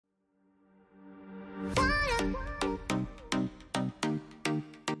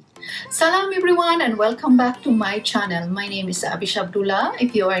Salam everyone and welcome back to my channel. My name is Aabish Abdullah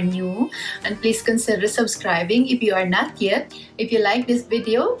if you are new, and please consider subscribing if you are not yet. If you like this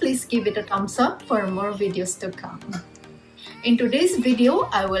video, please give it a thumbs up for more videos to come. In today's video,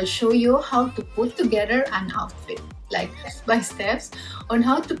 I will show you how to put together an outfit, like step by steps on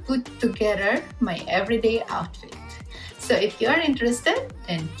how to put together my everyday outfit. So if you are interested,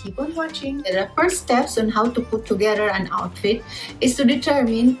 then keep on watching. The first steps on how to put together an outfit is to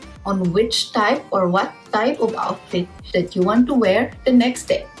determine on which type or what type of outfit that you want to wear the next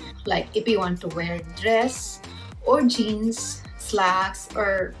day. Like if you want to wear dress or jeans, slacks,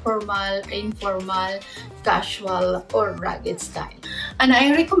 or formal, informal, casual, or rugged style. And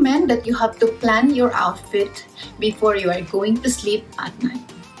I recommend that you have to plan your outfit before you are going to sleep at night.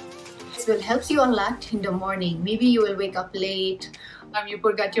 This will help you a lot in the morning. Maybe you will wake up late, you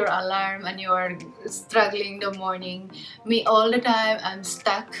forgot your alarm and you are struggling in the morning. Me, all the time I'm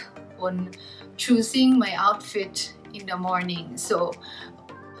stuck on choosing my outfit in the morning. So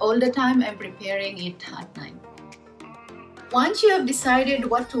all the time I'm preparing it at night. Once you have decided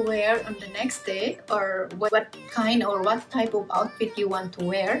what to wear on the next day, or what kind or what type of outfit you want to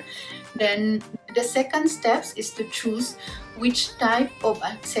wear, then the second steps is to choose which type of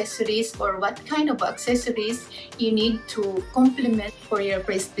accessories or what kind of accessories you need to complement for your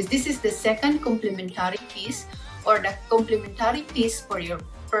first piece. This is the second complementary piece, or the complementary piece for your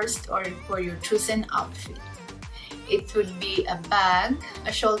first or for your chosen outfit. It would be a bag,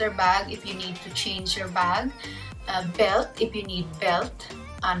 a shoulder bag if you need to change your bag, a belt if you need belt,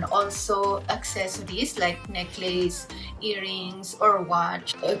 and also accessories like necklace, earrings, or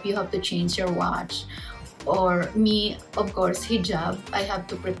watch if you have to change your watch. Or me, of course, hijab. I have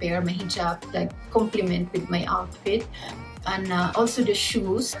to prepare my hijab, like complement with my outfit. And also the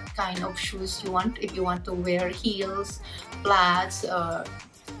shoes, what kind of shoes you want. If you want to wear heels, flats,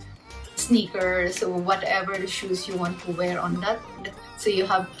 sneakers, or whatever the shoes you want to wear on that. So you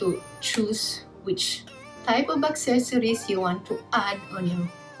have to choose which type of accessories you want to add on your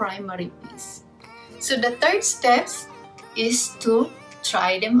primary piece. So the third steps is to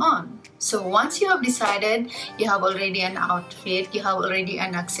try them on. So once you have decided you have already an outfit, you have already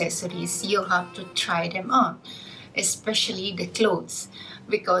an accessories, you have to try them on, especially the clothes.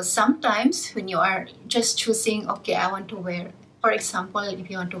 Because sometimes when you are just choosing, okay, I want to wear, for example, if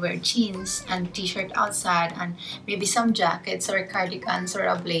you want to wear jeans and t-shirt outside and maybe some jackets or cardigans or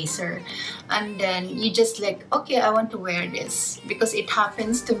a blazer, and then you just like, okay, I want to wear this, because it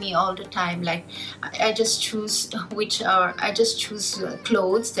happens to me all the time. Like I just choose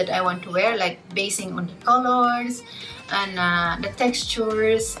clothes that I want to wear, like basing on the colors and the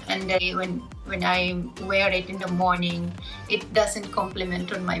textures, and then when I wear it in the morning, it doesn't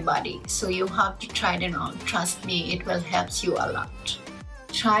complement on my body. So you have to try them on. Trust me, it will help you a lot.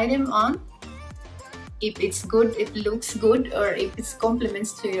 Try them on. If it's good, it looks good, or if it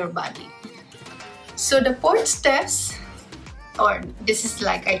complements to your body. So the fourth steps, or this is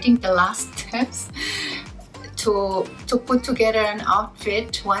like I think the last steps to put together an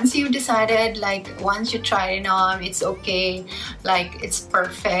outfit. Once you decided, like once you try it on, it's okay, like it's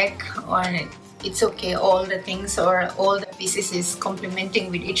perfect, or it's okay, all the things or all the pieces is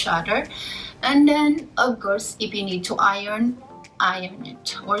complementing with each other. And then of course, if you need to iron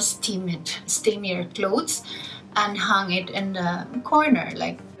it or steam your clothes and hang it in the corner.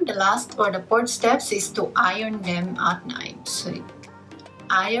 Like the last or the fourth steps is to iron them at night. So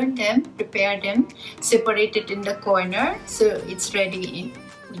iron them, prepare them, separate it in the corner so it's ready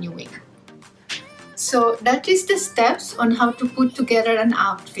when you wake up. So that is the steps on how to put together an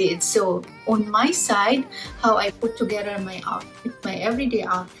outfit. So on my side, how I put together my outfit, my everyday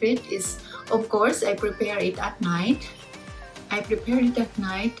outfit is, of course, I prepare it at night. I prepare it at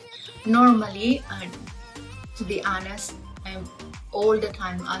night. Normally, and to be honest, all the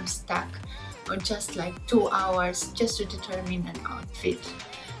time I'm stuck or just like 2 hours just to determine an outfit.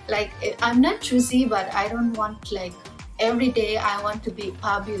 Like I'm not choosy, but I don't want like every day I want to be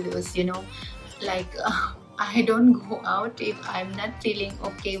fabulous, you know. Like I don't go out if I'm not feeling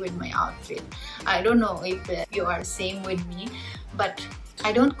okay with my outfit. I don't know if you are same with me, but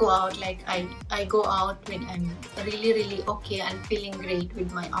I don't go out like I go out when I'm really okay and feeling great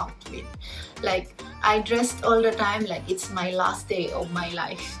with my outfit. Like I dressed all the time like it's my last day of my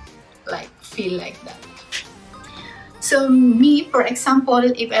life, like feel like that. So me, for example,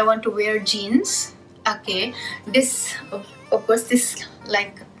 if I want to wear jeans, okay, this of course this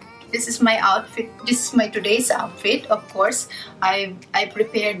is my outfit. This is my today's outfit. Of course, I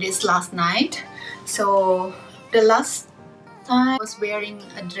prepared this last night. So the last time I was wearing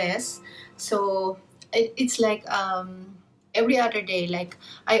a dress, so it's like every other day. Like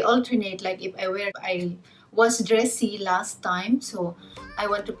I alternate, like if I was dressy last time, so I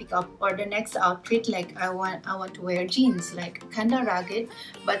want to pick up for the next outfit, like I want to wear jeans, like kind of ragged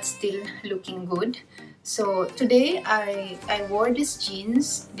but still looking good. So today I wore this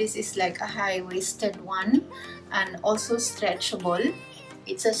jeans. This is like a high-waisted one and also stretchable.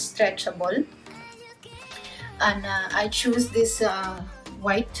 It's a stretchable, and I choose this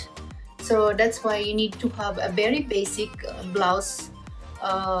white. So that's why you need to have a very basic blouse,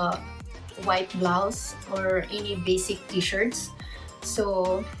 white blouse, or any basic t-shirts.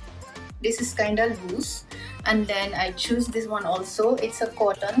 So this is kind of loose, and then I choose this one also. It's a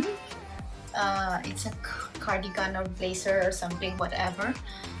cotton, it's a cardigan or blazer or something, whatever.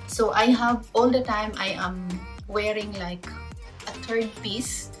 So I have all the time I am wearing like a third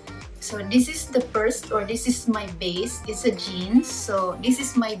piece. So this is the first, or this is my base. It's a jeans, so this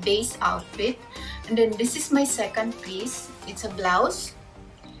is my base outfit, and then this is my second piece. It's a blouse.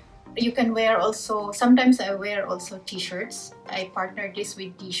 You can wear also, sometimes I wear also t-shirts. I partner this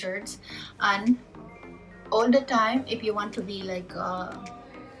with t-shirts. And all the time, if you want to be like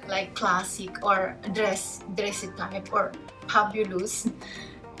classic or dressy type or fabulous,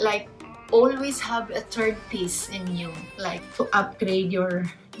 like always have a third piece in you, like to upgrade your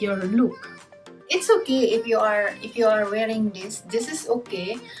look. It's okay if you are wearing this is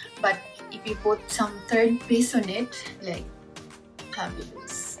okay, but if you put some third piece on it, like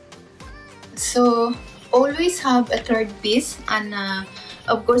fabulous. So always have a third piece. And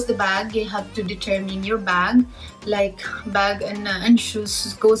of course the bag, you have to determine your bag, like bag and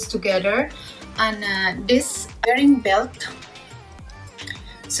shoes goes together. And this wearing belt,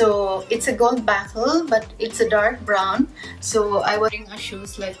 so it's a gold buckle, but it's a dark brown. So I was wearing a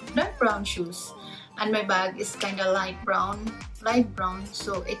shoes like dark brown shoes, and my bag is kind of light brown.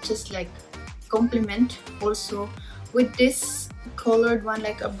 So it just like complement also with this colored one,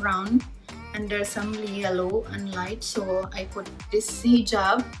 like a brown, and there's some yellow and light. So I put this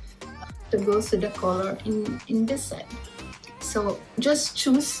hijab to go to the color in this side. So just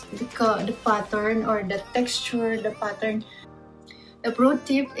choose the pattern or the texture, the pattern. The pro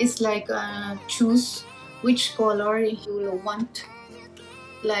tip is like choose which color you want.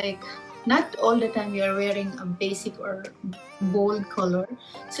 Like not all the time you are wearing a basic or bold color,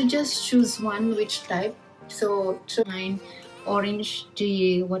 so just choose one which type. So try orange,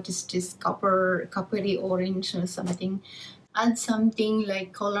 what is this, coppery orange or something. Add something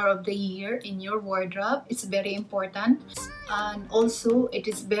like color of the year in your wardrobe. It's very important. And also it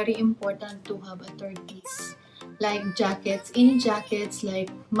is very important to have a third piece, like jackets, any jackets, like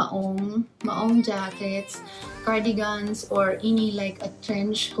maong jackets, cardigans, or any like a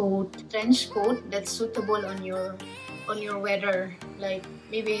trench coat that's suitable on your weather. Like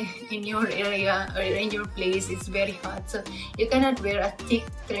maybe in your area or in your place it's very hot, so you cannot wear a thick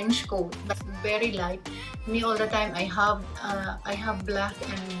trench coat, but very light. Me all the time I have black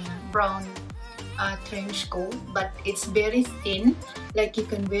and brown trench coat, but it's very thin, like you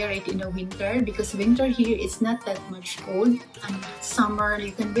can wear it in the winter, because winter here is not that much cold, and summer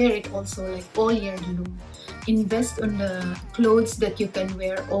you can wear it also like all year long. Invest on the clothes that you can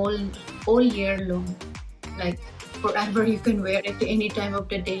wear all year long, like forever. You can wear it any time of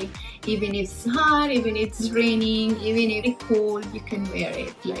the day, even if it's hot, even if it's raining, even if it's cold, you can wear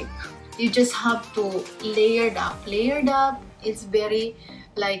it. Like you just have to layered up. It's very,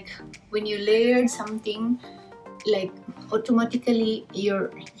 like when you layered something, like automatically your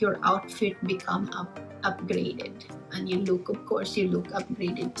outfit become upgraded, and you look, of course you look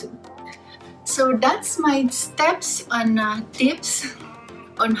upgraded too. So that's my steps and tips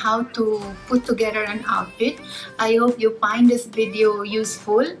on how to put together an outfit. I hope you find this video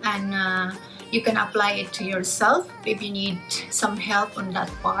useful, and you can apply it to yourself if you need some help on that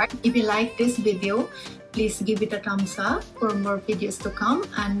part. If you like this video, please give it a thumbs up for more videos to come,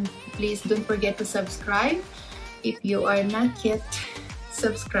 and please don't forget to subscribe if you are not yet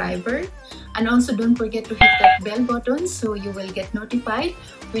subscriber, and also don't forget to hit that bell button so you will get notified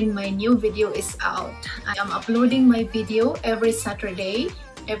when my new video is out. I am uploading my video every Saturday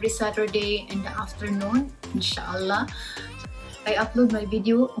in the afternoon, inshallah. I upload my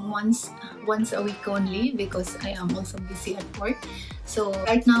video once a week only, because I am also busy at work. So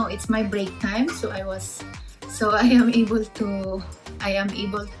right now it's my break time, so I am able to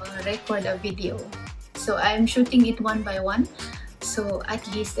record a video. So I am shooting it one by one, so at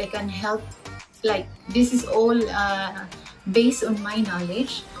least I can help. Like this is all based on my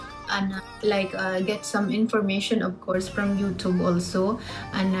knowledge, and get some information, of course, from YouTube also.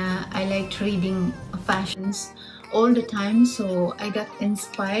 And I like reading fashions all the time, so I got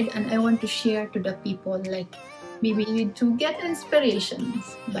inspired and I want to share to the people, like maybe to get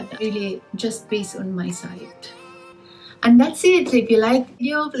inspirations, but really just based on my side. And that's it. If you like the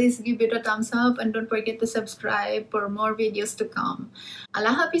video, please give it a thumbs up and don't forget to subscribe for more videos to come.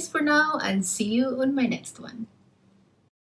 Allah Hafiz for now and see you on my next one.